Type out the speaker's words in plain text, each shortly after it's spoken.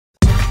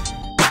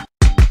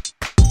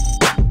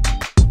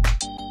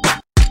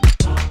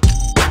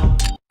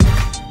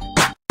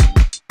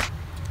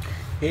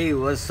Hey,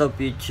 what's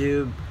up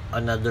YouTube?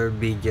 Another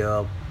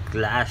video of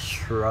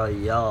Clash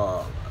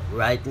Royale.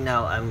 Right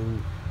now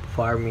I'm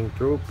farming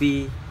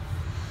trophy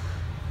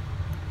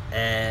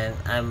and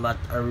I'm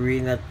at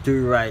Arena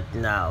 2 right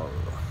now.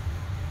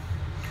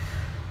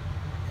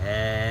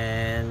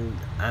 And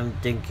I'm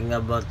thinking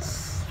about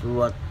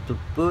what to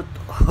put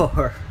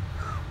or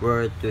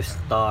where to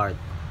start.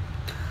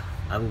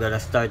 I'm gonna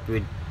start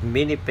with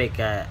Mini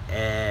P.E.K.K.A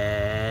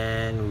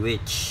and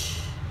Witch.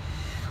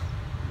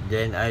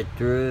 Then I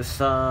threw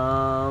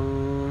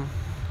some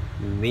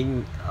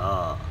I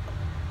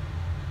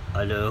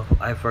don't know,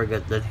 I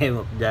forgot the name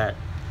of that.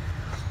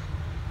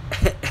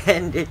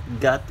 And it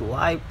got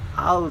wiped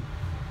out.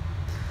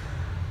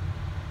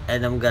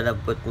 And I'm gonna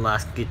put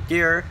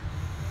Musketeer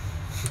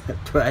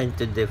trying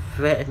to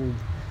defend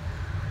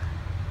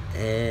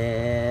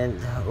and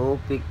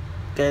hope it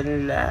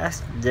can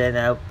last. Then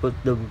I'll put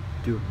the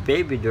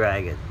baby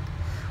dragon.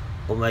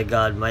 Oh my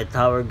god, my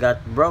tower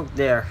got broke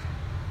there.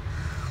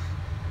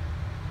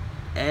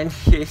 And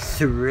he's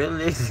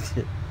really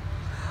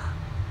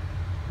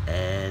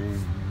and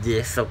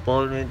this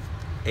opponent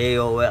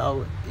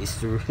AOL is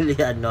really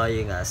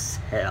annoying as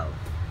hell.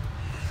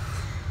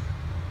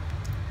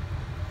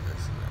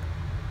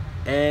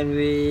 And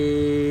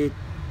we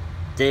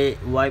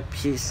wipe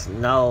his,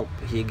 now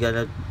he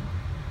gonna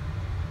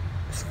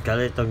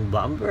skeleton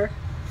bomber.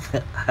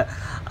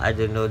 I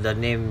don't know the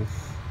name,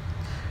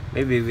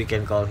 maybe we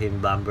can call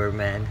him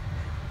Bomberman.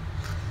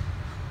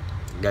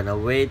 Gonna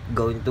wait,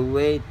 going to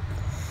wait,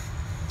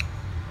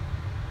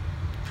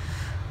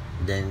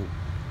 then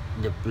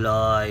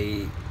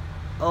deploy.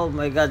 Oh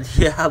my god,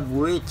 he have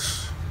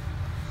Witch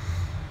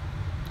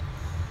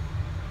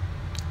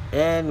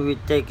and we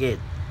take it.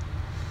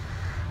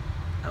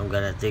 I'm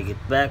gonna take it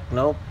back.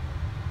 Nope,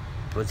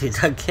 put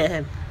it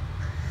again.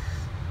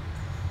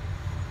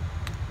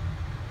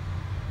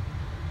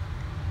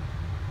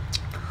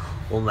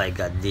 Oh my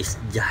god, this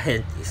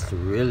giant is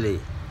really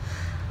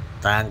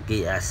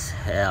tanky as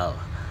hell.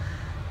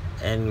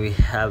 And we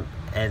have,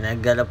 and I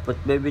gotta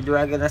put baby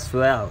dragon as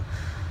well.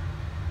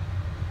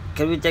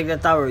 Can we take the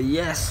tower?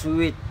 Yes,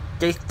 we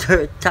take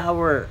the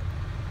tower.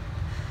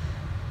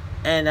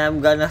 And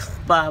I'm gonna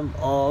spam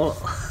all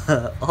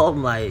all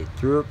my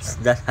troops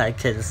that I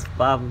can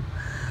spam.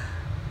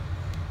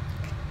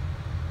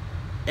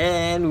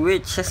 And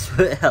Witch as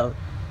well.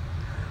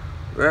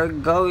 We're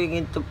going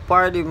into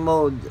party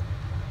mode.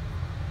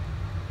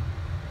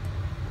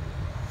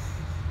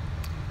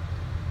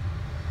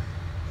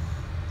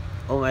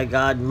 Oh my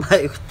god,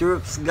 my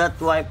troops got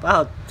wiped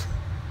out.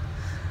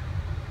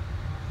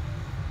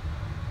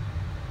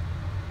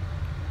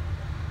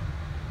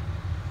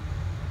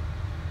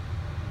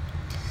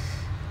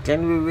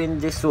 Can we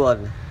win this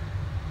one?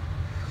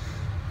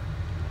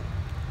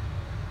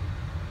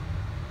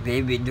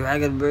 Baby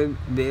dragon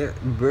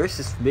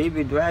versus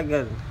baby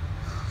dragon.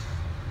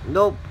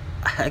 Nope,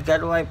 I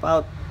got wiped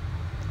out.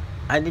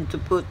 I need to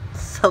put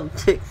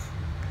something.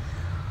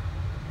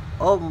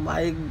 Oh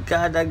my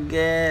god,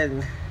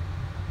 again.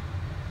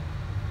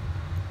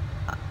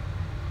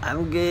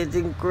 I'm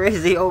getting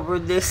crazy over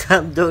this. I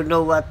don't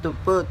know what to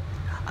put.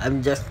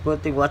 I'm just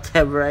putting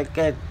whatever I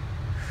can.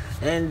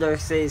 And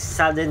there's a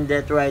sudden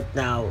death right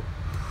now.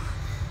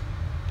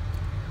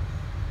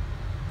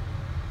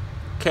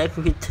 Can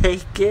we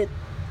take it?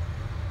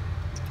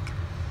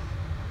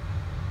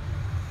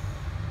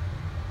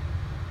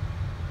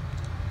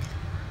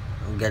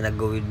 I'm gonna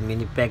go with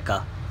Mini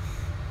P.E.K.K.A.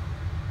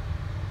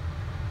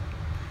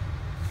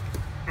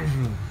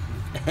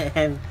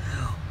 And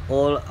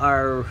all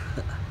our,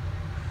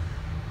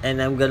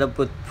 and I'm gonna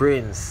put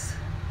Prince.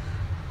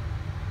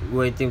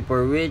 Waiting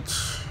for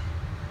Witch.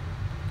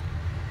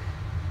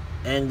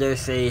 And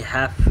there's a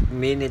half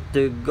minute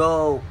to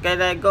go.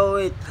 Can I go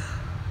it?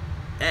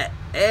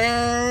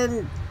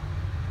 And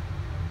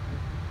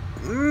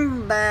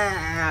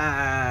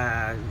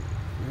bang!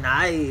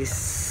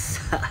 Nice.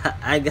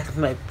 I got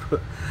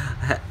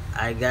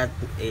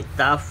a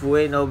tough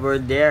win over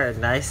there.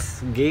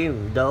 Nice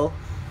game though.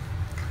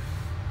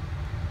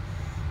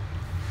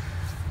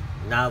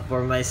 Now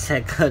for my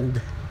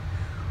second.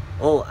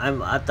 Oh,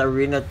 I'm at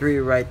Arena 3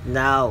 right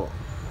now.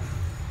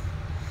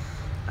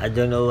 I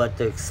don't know what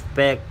to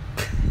expect.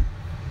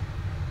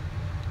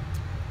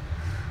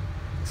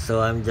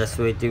 So I'm just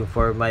waiting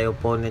for my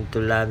opponent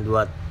to land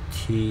what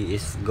he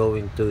is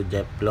going to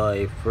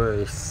deploy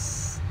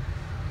first.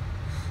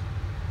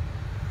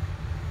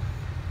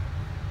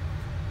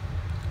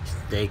 He's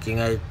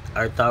taking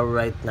our tower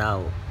right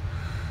now.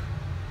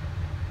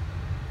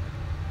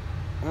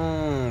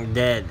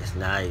 Dead.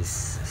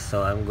 Nice.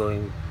 So I'm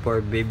going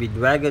for baby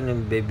dragon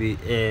and baby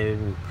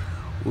and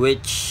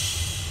Witch.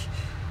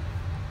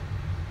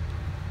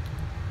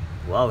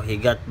 Wow, he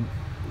got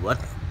what?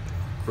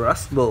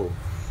 Crossbow.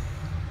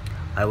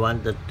 I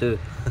wanted to.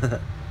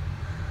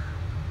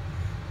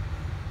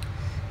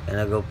 And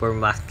I go for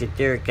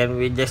Musketeer. Can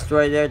we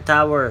destroy their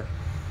tower?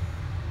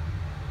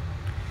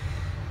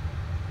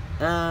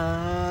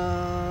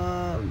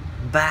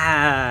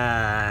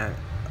 Bang!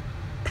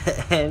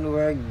 And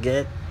we're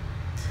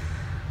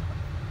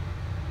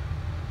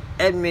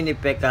And Mini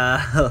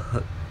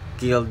Pekka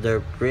killed their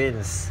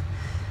prince.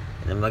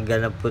 And I'm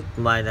gonna put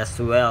mine as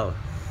well.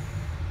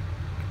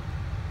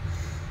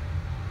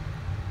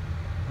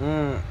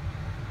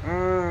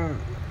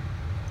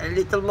 A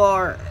little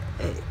more.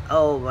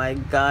 Oh my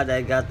god,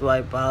 I got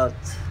wiped out.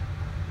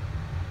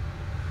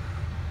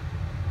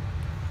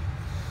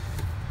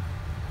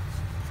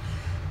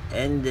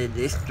 And they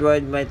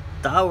destroyed my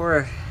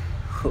tower.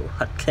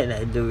 What can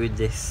I do with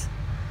this?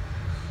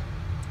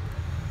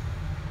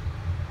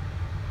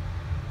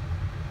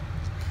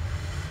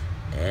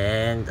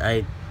 And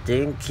I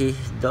think he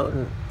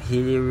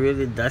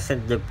really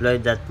doesn't deploy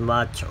that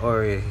much,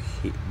 or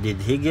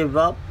did he give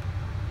up?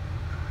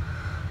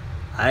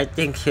 I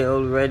think he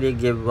already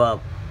gave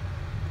up.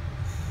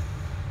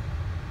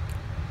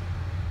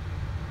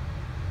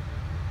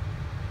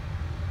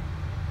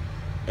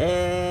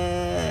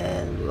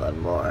 And one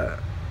more.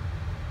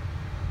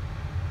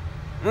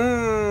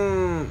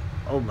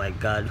 Oh my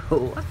god,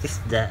 what is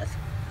that?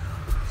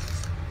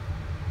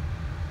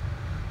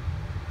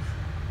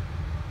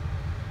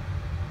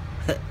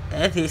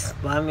 And he's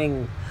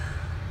spamming.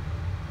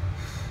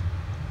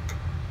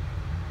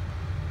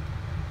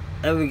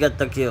 And we got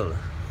the kill.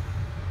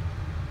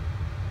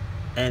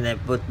 And I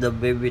put the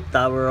baby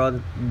tower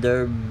on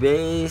their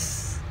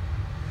base.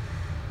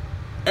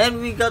 And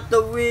we got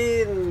the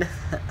win.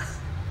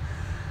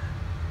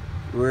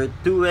 We're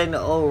 2-0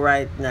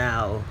 right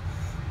now.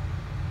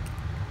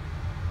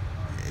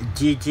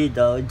 GG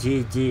though,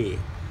 GG.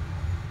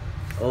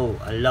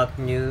 Oh, unlock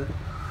new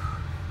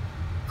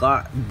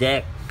card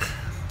deck.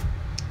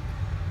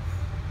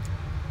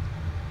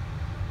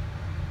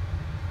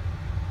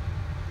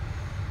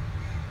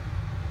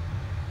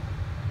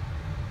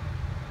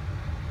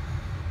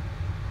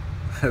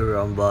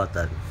 Wrong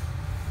button.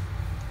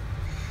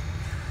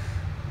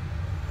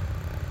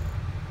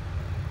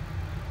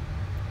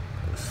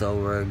 So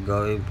we're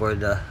going for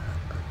the.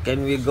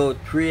 Can we go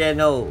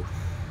 3-0?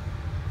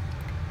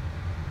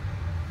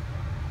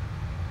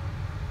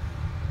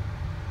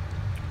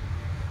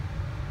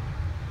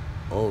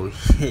 Oh,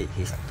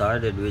 he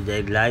started with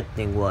a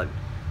lightning one.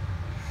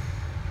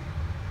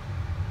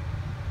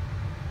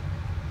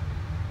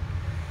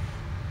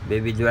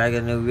 Baby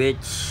dragon and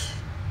witch.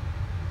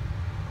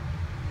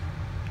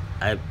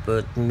 I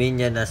put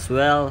minion as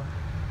well.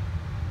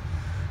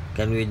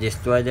 Can we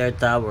destroy their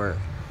tower?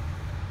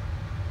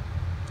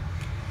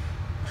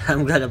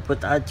 I'm gonna put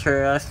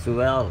archer as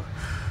well.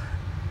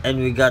 And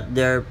we got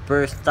their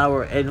first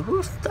tower. And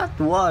who's that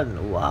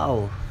one?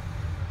 Wow.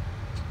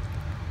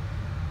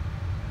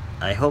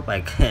 I hope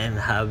I can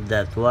have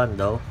that one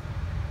though.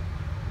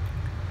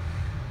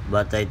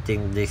 But I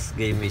think this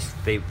game is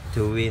pay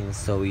to win,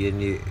 so you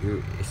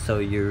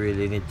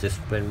really need to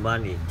spend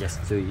money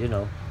just to, you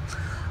know,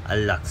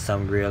 unlock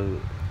some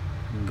real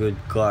good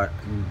card.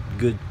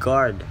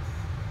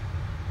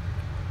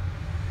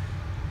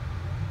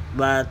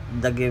 But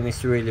the game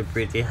is really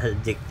pretty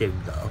addictive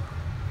though.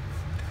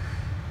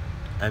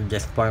 I'm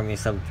just farming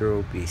some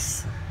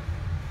trophies.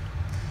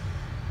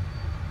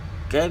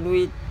 Can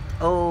we?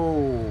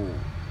 Oh.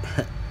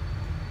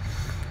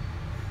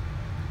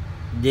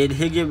 Did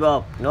he give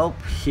up?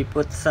 Nope. He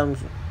put some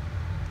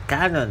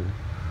cannon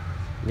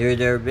near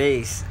their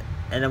base.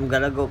 And I'm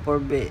gonna go for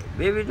baby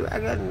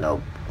dragon.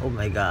 Nope. Oh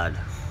my god.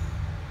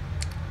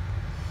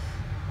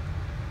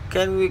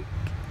 Can we?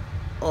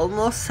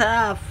 Almost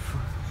half.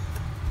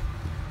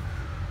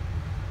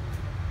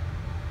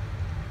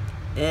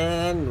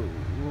 And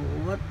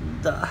what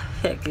the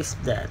heck is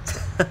that?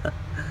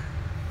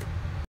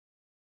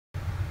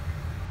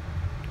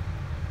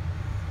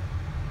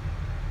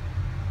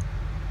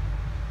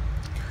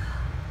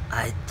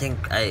 I think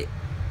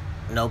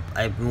nope,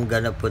 I'm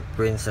gonna put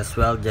Prince as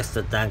well just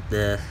to tank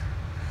the.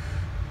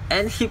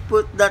 And he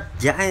put that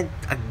giant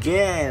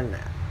again.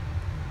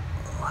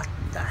 What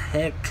the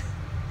heck?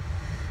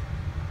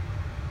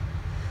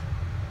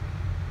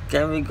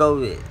 Can we go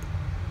with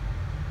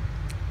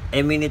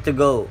a minute to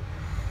go?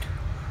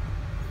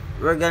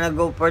 We're gonna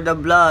go for the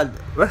blood.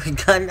 We're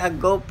gonna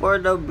go for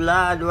the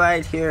blood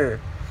right here.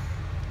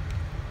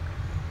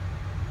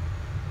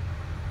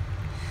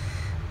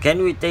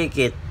 Can we take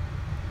it?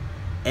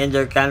 And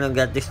their cannon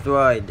got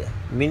destroyed.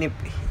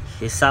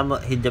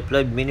 He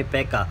deployed Mini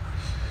Pekka.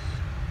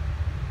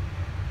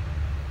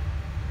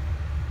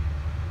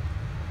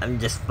 I'm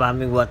just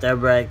spamming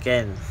whatever I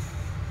can.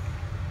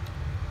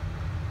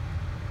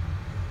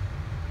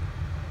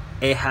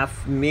 A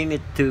half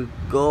minute to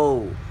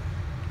go.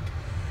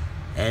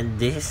 And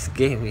this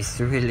game is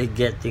really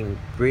getting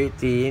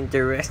pretty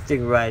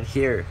interesting right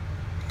here.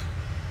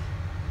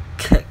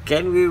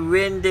 Can we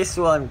win this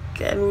one?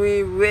 Can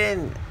we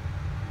win?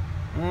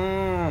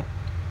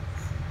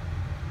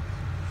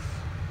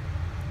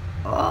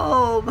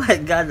 Oh my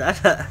god.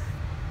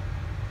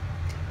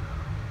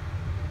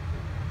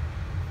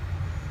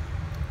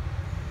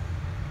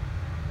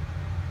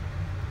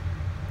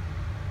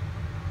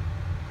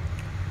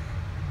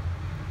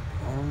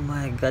 Oh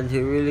my god, he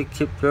really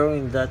keep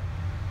throwing that.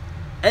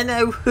 And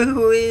I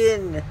will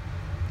win.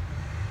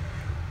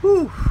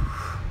 Whew.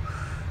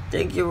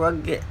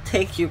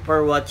 Thank you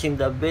for watching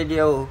the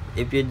video.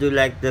 If you do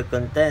like the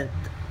content,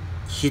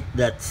 hit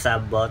that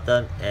sub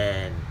button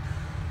and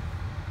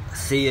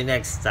see you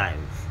next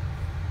time.